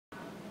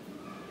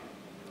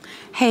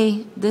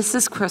Hey, this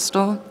is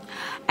Crystal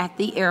at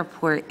the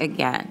airport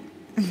again.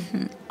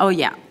 Oh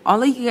yeah,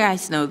 all of you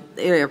guys know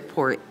the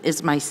airport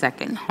is my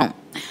second home.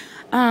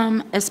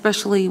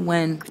 Especially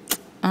when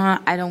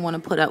I don't want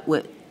to put up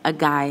with a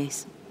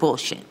guy's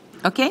bullshit.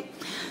 Okay?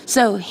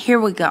 So here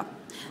we go.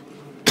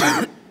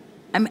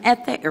 I'm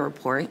at the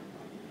airport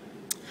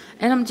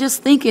and I'm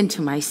just thinking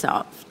to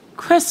myself,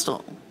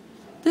 Crystal,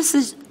 this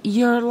is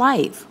your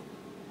life.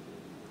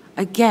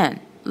 Again,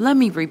 let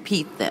me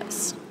repeat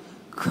this.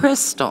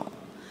 Crystal,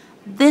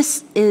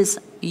 this is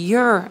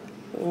your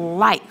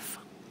life.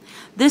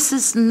 This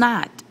is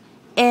not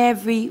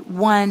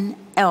everyone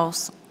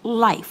else's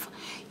life.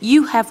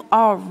 You have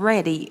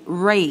already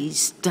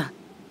raised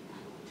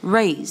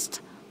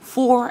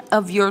 4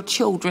 of your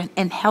children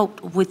and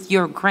helped with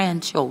your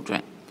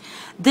grandchildren.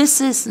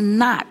 This is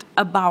not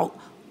about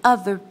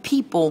other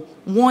people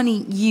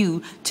wanting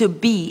you to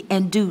be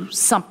and do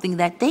something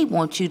that they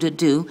want you to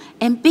do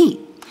and be.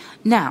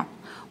 Now,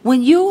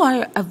 when you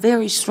are a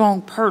very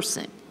strong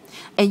person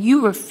and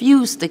you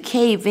refuse to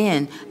cave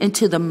in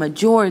into the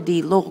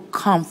majority little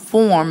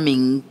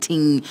conforming,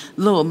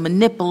 little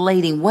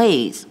manipulating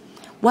ways,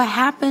 what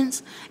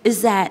happens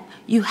is that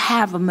you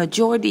have a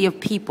majority of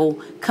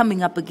people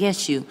coming up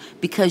against you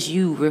because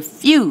you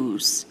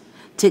refuse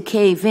to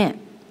cave in.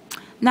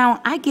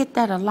 Now, I get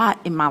that a lot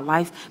in my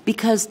life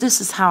because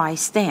this is how I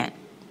stand.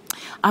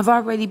 I've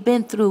already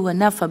been through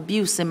enough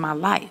abuse in my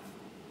life.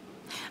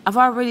 I've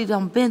already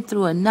been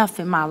through enough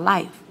in my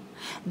life.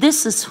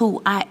 This is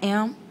who I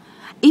am.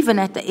 Even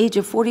at the age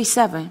of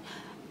 47,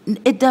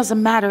 it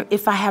doesn't matter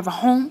if I have a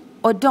home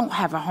or don't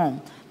have a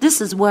home.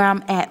 This is where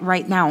I'm at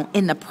right now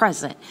in the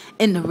present,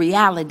 in the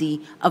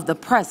reality of the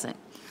present.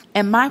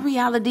 And my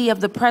reality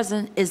of the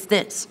present is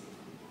this.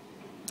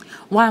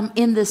 While I'm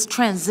in this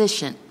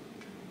transition,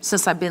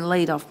 since I've been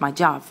laid off my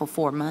job for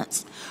 4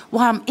 months,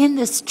 while I'm in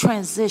this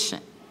transition,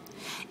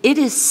 it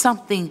is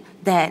something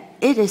that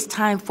it is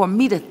time for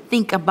me to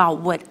think about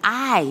what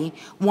I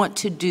want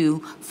to do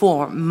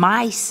for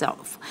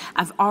myself.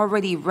 I've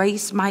already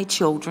raised my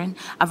children.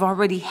 I've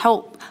already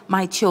helped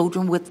my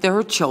children with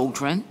their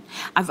children.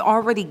 I've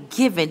already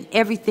given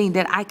everything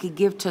that I could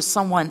give to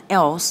someone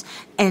else,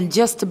 and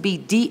just to be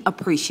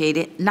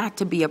de-appreciated, not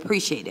to be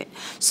appreciated.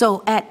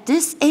 So at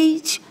this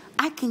age,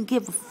 I can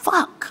give a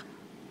fuck.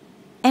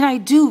 And I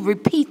do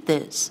repeat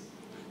this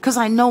because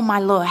I know my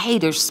little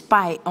haters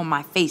spy on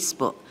my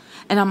Facebook.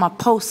 And I'm going to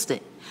post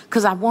it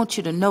because I want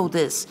you to know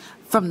this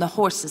from the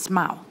horse's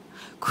mouth.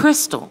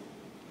 Crystal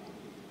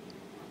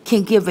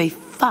can give a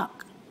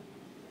fuck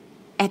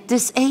at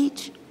this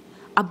age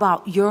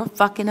about your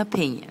fucking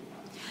opinion.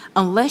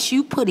 Unless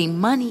you putting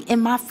money in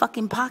my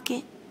fucking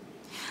pocket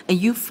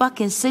and you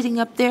fucking sitting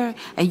up there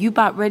and you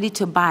about ready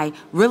to buy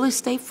real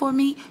estate for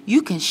me,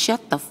 you can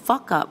shut the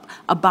fuck up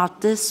about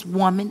this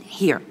woman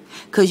here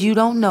because you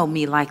don't know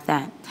me like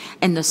that.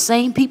 And the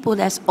same people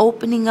that's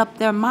opening up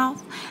their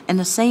mouth and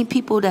the same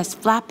people that's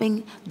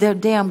flapping their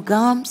damn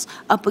gums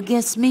up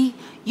against me,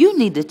 you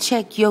need to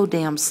check your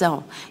damn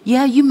self.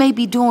 Yeah, you may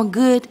be doing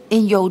good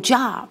in your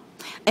job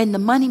and the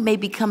money may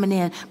be coming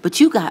in, but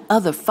you got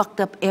other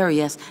fucked up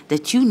areas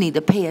that you need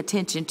to pay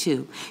attention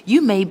to.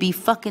 You may be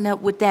fucking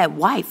up with that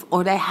wife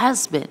or that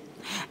husband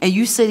and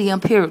you sitting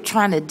up here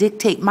trying to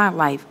dictate my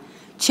life.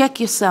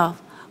 Check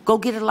yourself. Go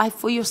get a life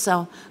for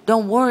yourself.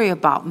 Don't worry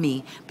about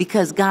me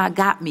because God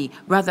got me.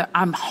 Whether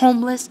I'm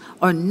homeless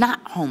or not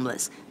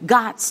homeless,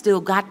 God still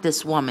got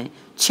this woman.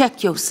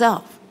 Check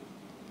yourself.